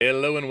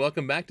Hello and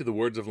welcome back to the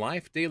Words of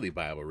Life Daily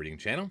Bible Reading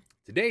Channel.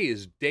 Today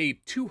is day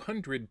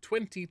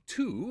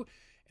 222,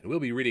 and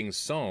we'll be reading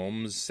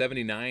Psalms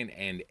 79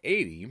 and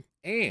 80,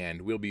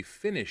 and we'll be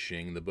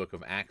finishing the book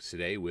of Acts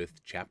today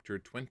with chapter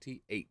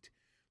 28.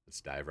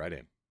 Let's dive right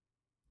in.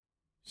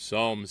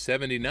 Psalm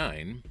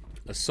 79,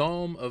 a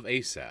psalm of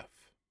Asaph.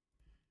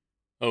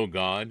 O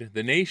God,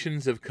 the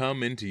nations have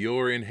come into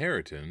your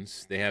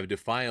inheritance. They have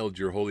defiled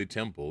your holy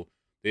temple.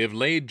 They have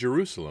laid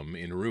Jerusalem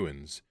in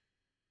ruins.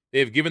 They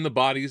have given the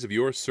bodies of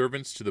your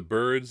servants to the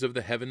birds of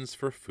the heavens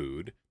for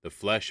food, the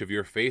flesh of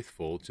your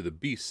faithful to the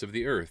beasts of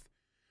the earth.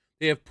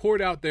 They have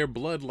poured out their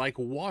blood like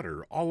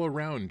water all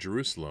around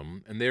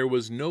Jerusalem, and there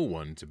was no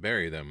one to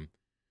bury them.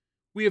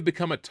 We have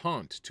become a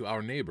taunt to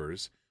our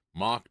neighbors,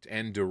 mocked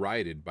and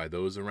derided by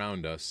those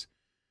around us.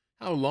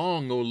 How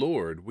long, O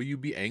Lord, will you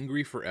be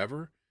angry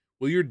forever?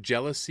 Will your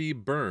jealousy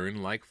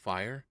burn like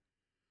fire?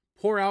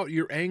 Pour out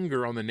your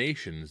anger on the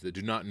nations that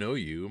do not know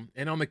you,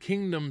 and on the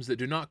kingdoms that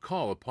do not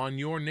call upon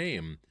your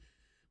name.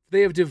 For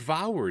they have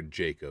devoured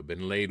Jacob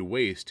and laid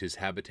waste his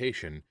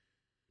habitation.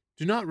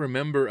 Do not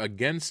remember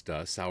against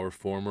us our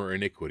former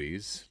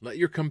iniquities. Let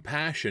your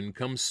compassion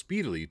come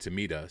speedily to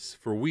meet us,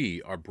 for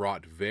we are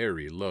brought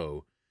very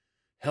low.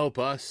 Help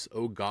us,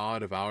 O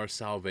God of our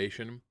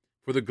salvation,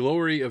 for the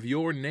glory of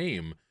your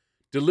name.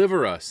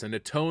 Deliver us and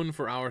atone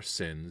for our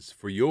sins,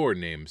 for your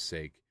name's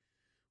sake.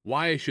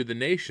 Why should the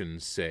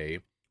nations say,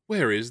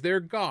 Where is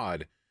their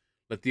God?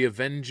 Let the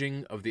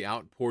avenging of the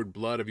outpoured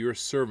blood of your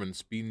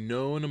servants be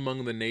known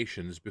among the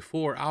nations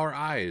before our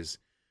eyes.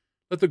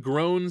 Let the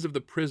groans of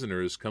the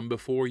prisoners come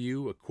before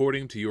you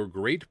according to your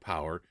great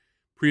power.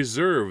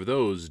 Preserve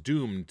those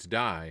doomed to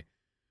die.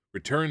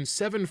 Return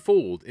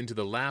sevenfold into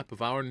the lap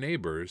of our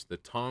neighbors the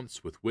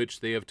taunts with which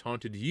they have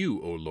taunted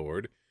you, O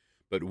Lord.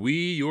 But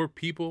we, your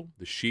people,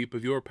 the sheep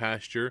of your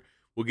pasture,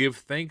 will give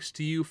thanks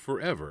to you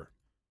forever.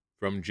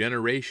 From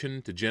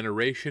generation to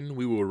generation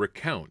we will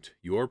recount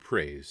your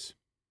praise.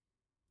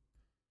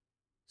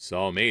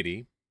 Psalm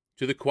 80,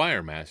 to the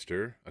choir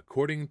master,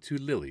 according to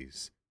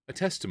lilies, a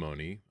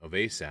testimony of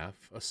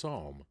Asaph, a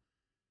psalm.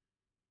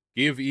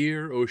 Give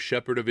ear, O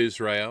shepherd of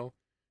Israel,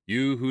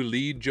 you who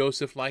lead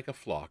Joseph like a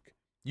flock,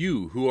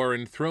 you who are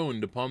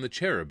enthroned upon the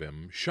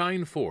cherubim,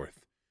 shine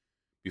forth.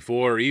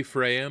 Before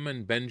Ephraim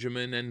and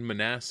Benjamin and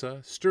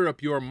Manasseh, stir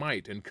up your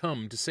might and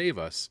come to save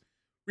us.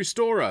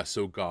 Restore us,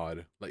 O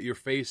God, let your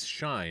face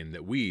shine,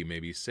 that we may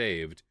be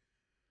saved.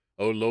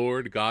 O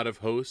Lord, God of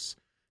hosts,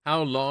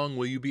 how long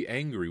will you be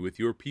angry with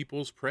your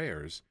people's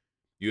prayers?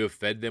 You have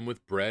fed them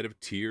with bread of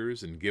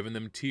tears and given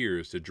them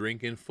tears to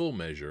drink in full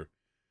measure.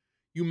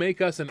 You make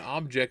us an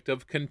object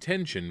of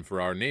contention for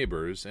our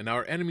neighbors, and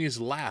our enemies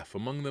laugh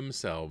among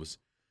themselves.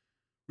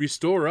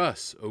 Restore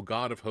us, O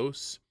God of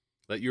hosts,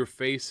 let your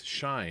face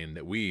shine,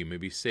 that we may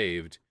be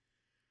saved.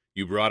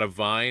 You brought a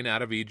vine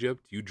out of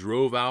Egypt, you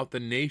drove out the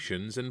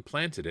nations and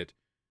planted it.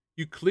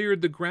 You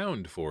cleared the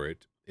ground for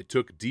it, it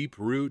took deep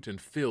root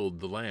and filled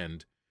the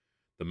land.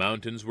 The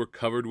mountains were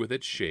covered with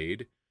its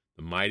shade,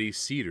 the mighty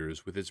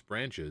cedars with its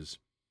branches.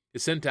 It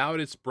sent out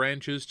its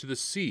branches to the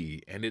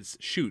sea and its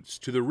shoots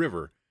to the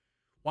river.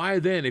 Why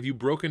then have you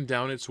broken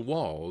down its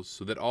walls,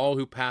 so that all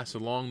who pass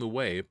along the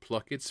way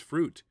pluck its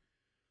fruit?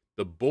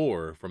 The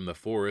boar from the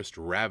forest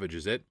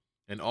ravages it,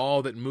 and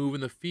all that move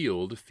in the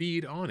field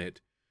feed on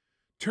it.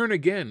 Turn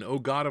again, O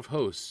God of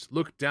hosts,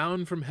 look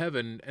down from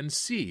heaven, and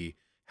see,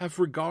 have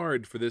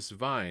regard for this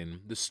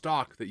vine, the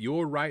stalk that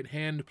your right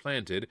hand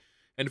planted,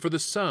 and for the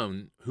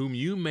son whom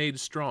you made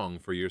strong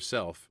for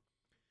yourself.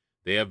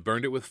 They have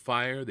burned it with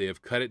fire, they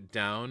have cut it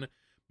down,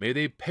 may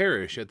they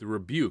perish at the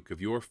rebuke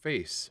of your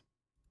face.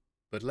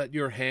 But let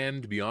your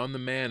hand be on the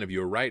man of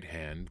your right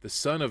hand, the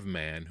Son of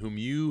Man, whom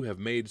you have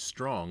made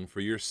strong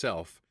for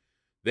yourself.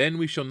 Then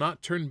we shall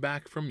not turn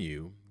back from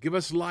you. Give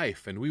us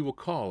life, and we will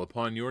call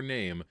upon your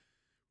name.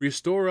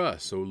 Restore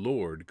us, O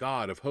Lord,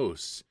 God of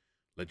hosts.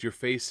 Let your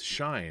face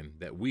shine,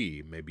 that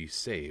we may be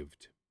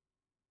saved.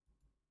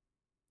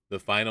 The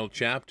final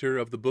chapter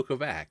of the book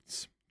of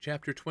Acts,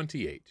 chapter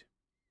 28.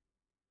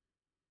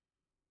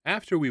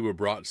 After we were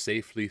brought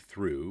safely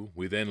through,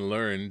 we then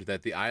learned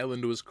that the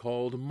island was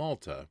called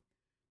Malta.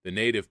 The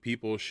native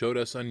people showed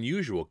us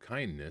unusual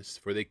kindness,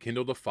 for they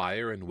kindled a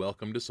fire and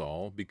welcomed us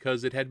all,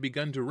 because it had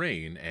begun to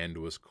rain and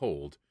was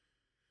cold.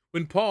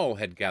 When Paul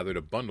had gathered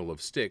a bundle of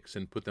sticks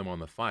and put them on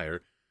the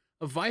fire,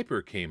 a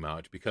viper came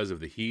out because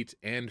of the heat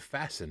and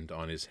fastened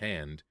on his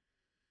hand.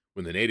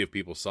 When the native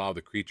people saw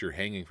the creature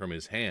hanging from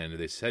his hand,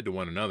 they said to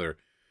one another,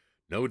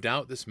 No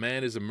doubt this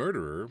man is a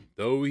murderer.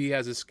 Though he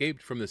has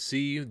escaped from the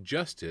sea,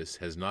 justice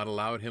has not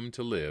allowed him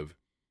to live.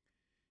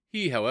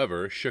 He,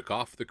 however, shook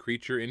off the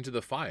creature into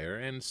the fire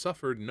and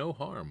suffered no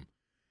harm.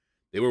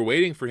 They were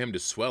waiting for him to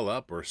swell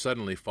up or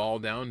suddenly fall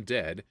down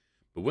dead,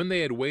 but when they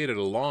had waited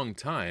a long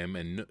time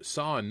and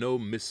saw no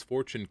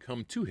misfortune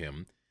come to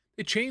him,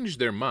 they changed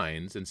their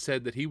minds and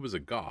said that he was a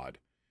god.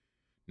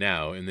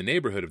 Now, in the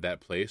neighborhood of that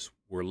place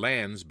were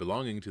lands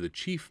belonging to the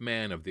chief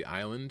man of the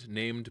island,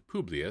 named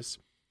Publius,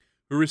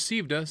 who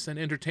received us and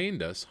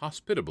entertained us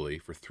hospitably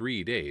for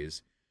 3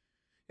 days.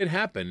 It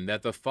happened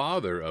that the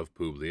father of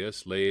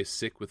Publius lay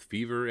sick with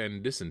fever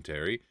and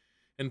dysentery,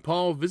 and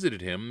Paul visited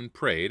him and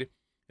prayed,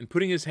 and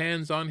putting his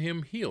hands on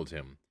him, healed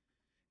him.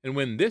 And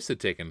when this had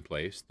taken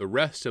place, the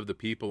rest of the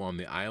people on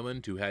the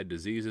island who had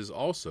diseases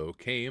also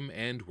came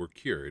and were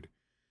cured.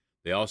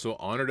 They also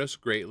honored us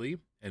greatly,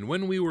 and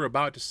when we were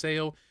about to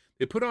sail,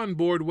 they put on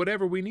board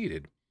whatever we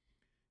needed.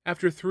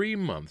 After 3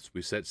 months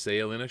we set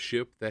sail in a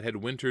ship that had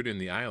wintered in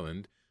the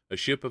island, a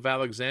ship of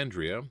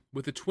Alexandria,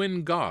 with the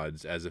twin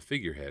gods as a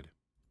figurehead.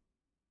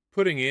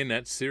 Putting in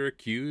at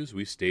Syracuse,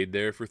 we stayed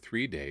there for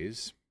 3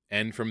 days,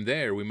 and from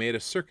there we made a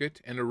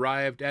circuit and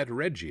arrived at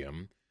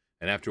Rhegium,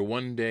 and after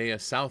 1 day a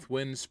south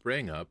wind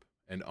sprang up,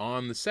 and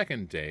on the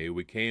 2nd day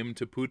we came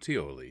to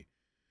Puteoli.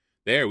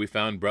 There we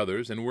found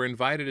brothers, and were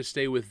invited to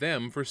stay with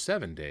them for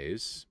 7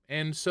 days,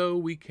 and so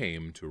we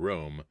came to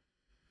Rome.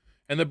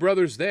 And the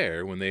brothers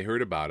there, when they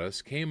heard about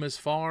us, came as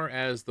far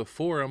as the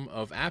Forum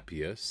of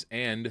Appius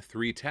and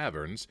 3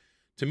 taverns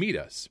to meet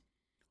us.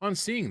 On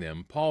seeing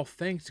them, Paul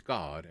thanked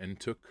God and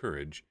took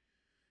courage.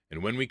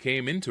 And when we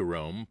came into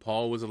Rome,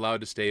 Paul was allowed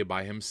to stay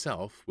by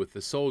himself with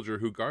the soldier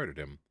who guarded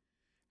him.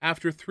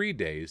 After 3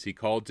 days he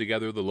called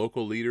together the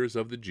local leaders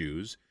of the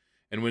Jews,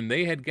 and when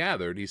they had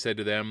gathered, he said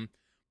to them,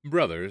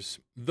 "Brothers,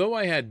 though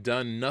I had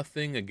done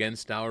nothing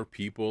against our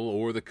people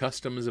or the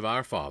customs of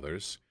our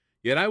fathers,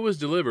 yet I was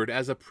delivered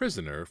as a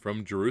prisoner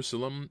from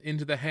Jerusalem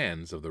into the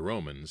hands of the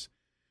Romans.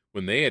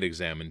 When they had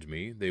examined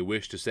me, they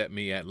wished to set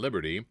me at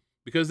liberty,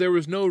 because there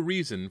was no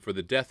reason for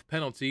the death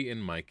penalty in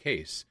my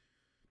case.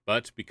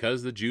 But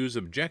because the Jews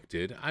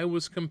objected, I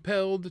was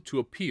compelled to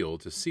appeal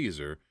to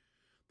Caesar,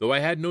 though I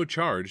had no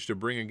charge to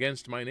bring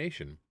against my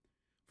nation.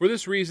 For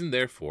this reason,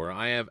 therefore,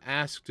 I have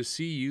asked to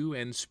see you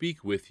and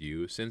speak with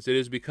you, since it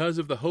is because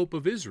of the hope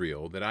of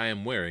Israel that I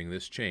am wearing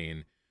this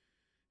chain."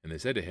 And they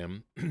said to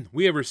him,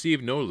 "We have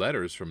received no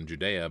letters from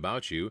Judea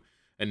about you,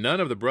 and none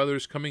of the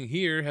brothers coming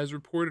here has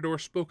reported or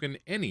spoken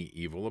any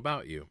evil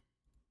about you.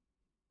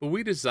 But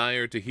we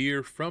desire to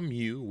hear from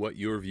you what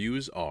your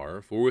views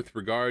are, for with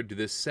regard to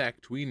this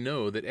sect we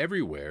know that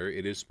everywhere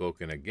it is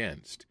spoken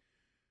against."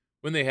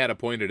 When they had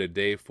appointed a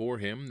day for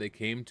him, they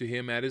came to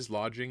him at his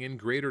lodging in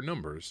greater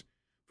numbers.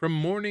 From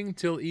morning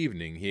till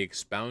evening he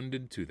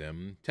expounded to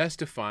them,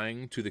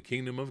 testifying to the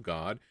kingdom of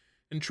God,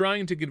 and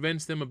trying to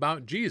convince them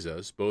about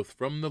Jesus, both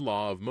from the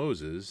law of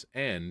Moses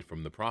and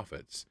from the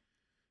prophets.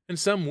 And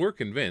some were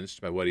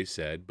convinced by what he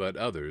said, but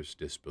others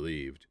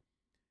disbelieved.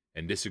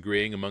 And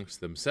disagreeing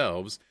amongst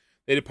themselves,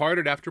 they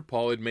departed after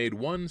Paul had made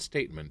one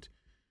statement: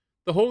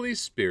 "The Holy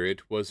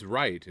Spirit was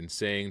right in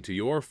saying to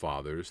your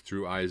fathers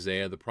through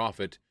Isaiah the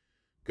prophet,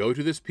 'Go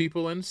to this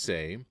people and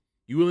say,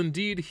 you will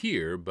indeed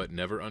hear, but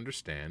never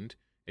understand,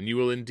 and you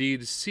will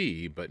indeed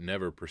see, but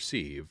never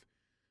perceive.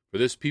 For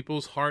this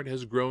people's heart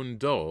has grown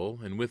dull,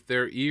 and with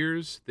their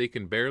ears they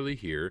can barely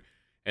hear,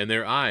 and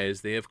their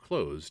eyes they have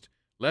closed,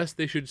 lest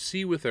they should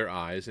see with their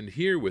eyes, and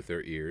hear with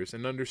their ears,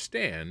 and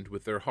understand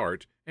with their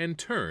heart, and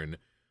turn,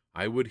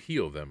 I would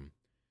heal them.'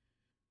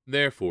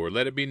 Therefore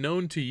let it be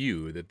known to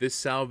you that this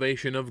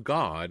salvation of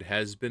God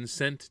has been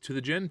sent to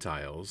the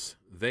Gentiles.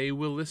 They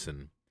will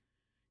listen."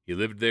 He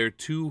lived there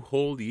 2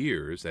 whole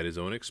years at his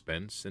own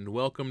expense, and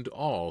welcomed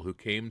all who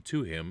came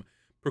to him,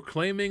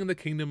 proclaiming the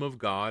kingdom of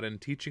God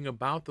and teaching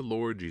about the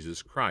Lord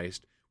Jesus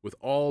Christ with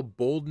all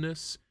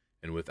boldness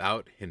and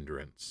without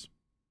hindrance.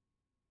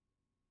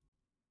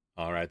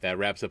 All right, that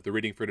wraps up the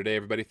reading for today,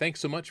 everybody. Thanks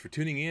so much for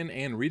tuning in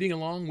and reading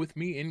along with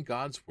me in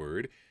God's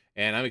Word.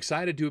 And I'm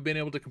excited to have been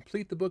able to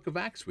complete the book of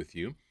Acts with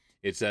you.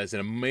 It's an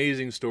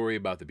amazing story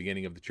about the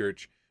beginning of the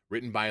church,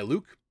 written by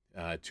Luke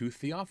to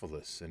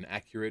Theophilus, an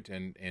accurate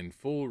and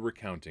full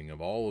recounting of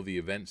all of the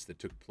events that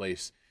took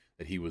place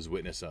that he was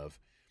witness of.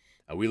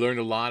 We learned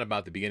a lot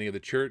about the beginning of the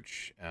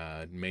church,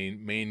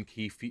 main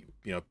key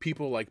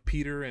people like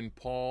Peter and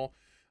Paul,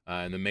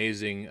 and the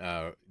amazing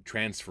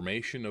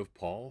transformation of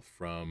Paul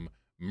from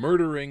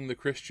murdering the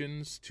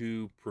Christians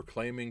to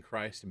proclaiming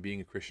Christ and being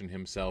a Christian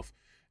himself,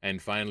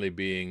 and finally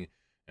being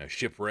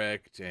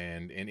shipwrecked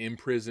and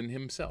imprisoned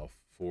himself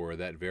for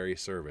that very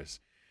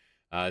service.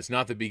 It's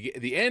not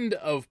the end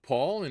of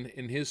Paul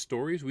and his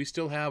stories. We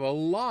still have a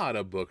lot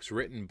of books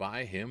written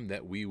by him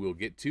that we will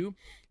get to.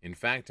 In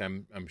fact,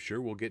 I'm sure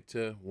we'll get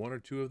to 1 or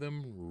 2 of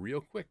them real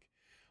quick.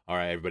 All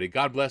right, everybody,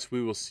 God bless.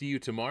 We will see you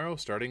tomorrow,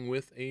 starting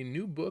with a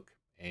new book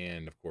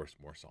and, of course,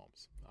 more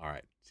Psalms. All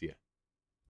right, see ya.